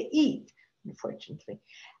loved to eat, unfortunately.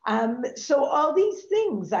 So all these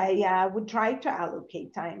things, I would try to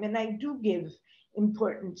allocate time, and I do give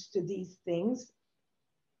importance to these things.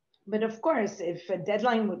 But of course, if a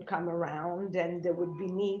deadline would come around and there would be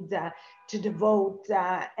need to devote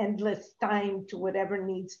endless time to whatever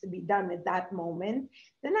needs to be done at that moment,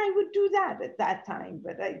 then I would do that at that time.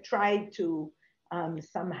 But I try to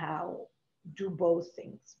somehow do both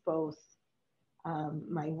things, both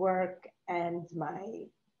my work and my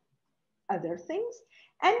other things.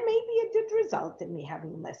 And maybe it did result in me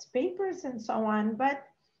having less papers and so on, but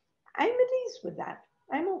I'm at ease with that.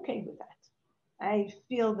 I'm okay with that. I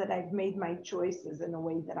feel that I've made my choices in a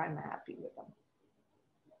way that I'm happy with them.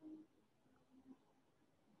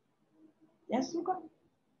 Yes, Luca?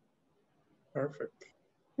 Perfect.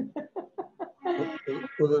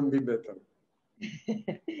 Couldn't be better.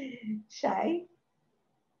 Shai?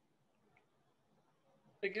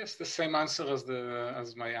 I guess the same answer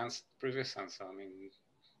as my previous answer. I mean,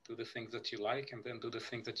 do the things that you like, and then do the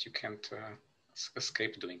things that you can't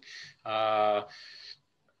escape doing.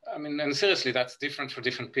 I mean, and seriously, that's different for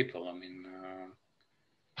different people. I mean,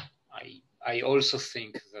 I also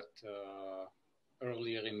think that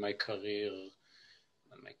earlier in my career,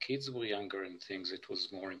 when my kids were younger and things, it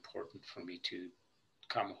was more important for me to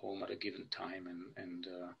come home at a given time, and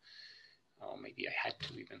or maybe I had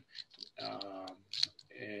to even.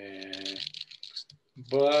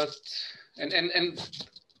 But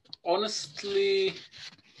honestly,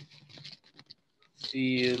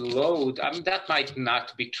 the load, I mean, that might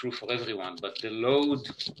not be true for everyone, but the load,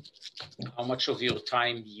 how much of your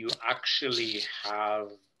time you actually have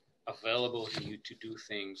available for you to do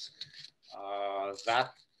things,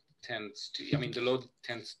 that tends to, I mean, the load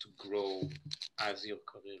tends to grow as your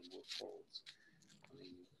career moves forward. I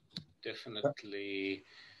mean, definitely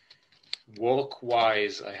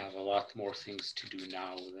work-wise, I have a lot more things to do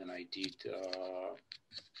now than I did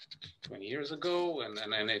 20 years ago, and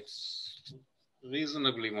it's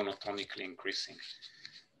reasonably monotonically increasing.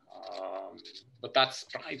 But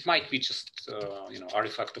it might be just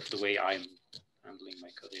artifact of the way I'm handling my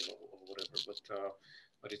career or whatever.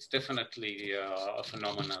 But it's definitely a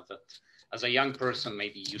phenomena that, as a young person,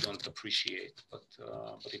 maybe you don't appreciate, but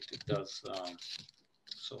it does.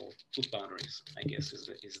 So put boundaries, I guess,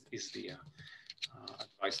 is the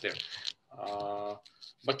advice there.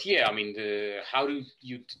 But yeah, I mean, how do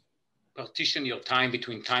you partition your time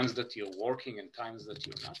between times that you're working and times that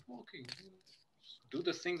you're not working? Do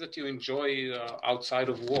the things that you enjoy outside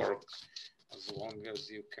of work, as long as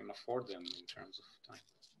you can afford them in terms of time.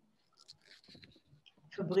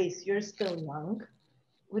 Fabrice, you're still young.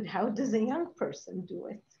 How does a young person do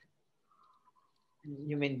it?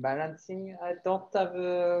 You mean balancing? I don't have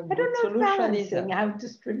a I don't know solution balancing, either. how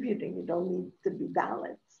distributing. You don't need to be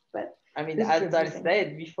balanced, but I mean, as I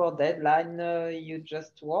said, before deadline, you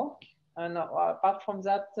just work. And apart from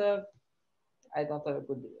that, I don't have a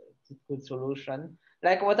good solution.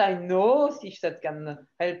 Like what I know, if that can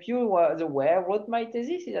help you, the way I wrote my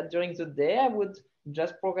thesis is that during the day, I would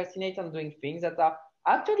just procrastinate on doing things that are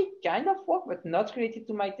actually kind of work, but not related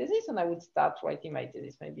to my thesis. And I would start writing my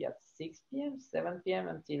thesis maybe at 6 p.m., 7 p.m.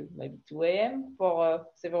 until maybe 2 a.m. for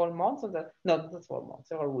several months. Not several months,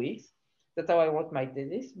 several weeks. That's how I wrote my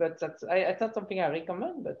thesis. But that's not something I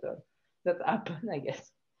recommend, but that happened, I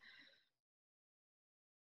guess.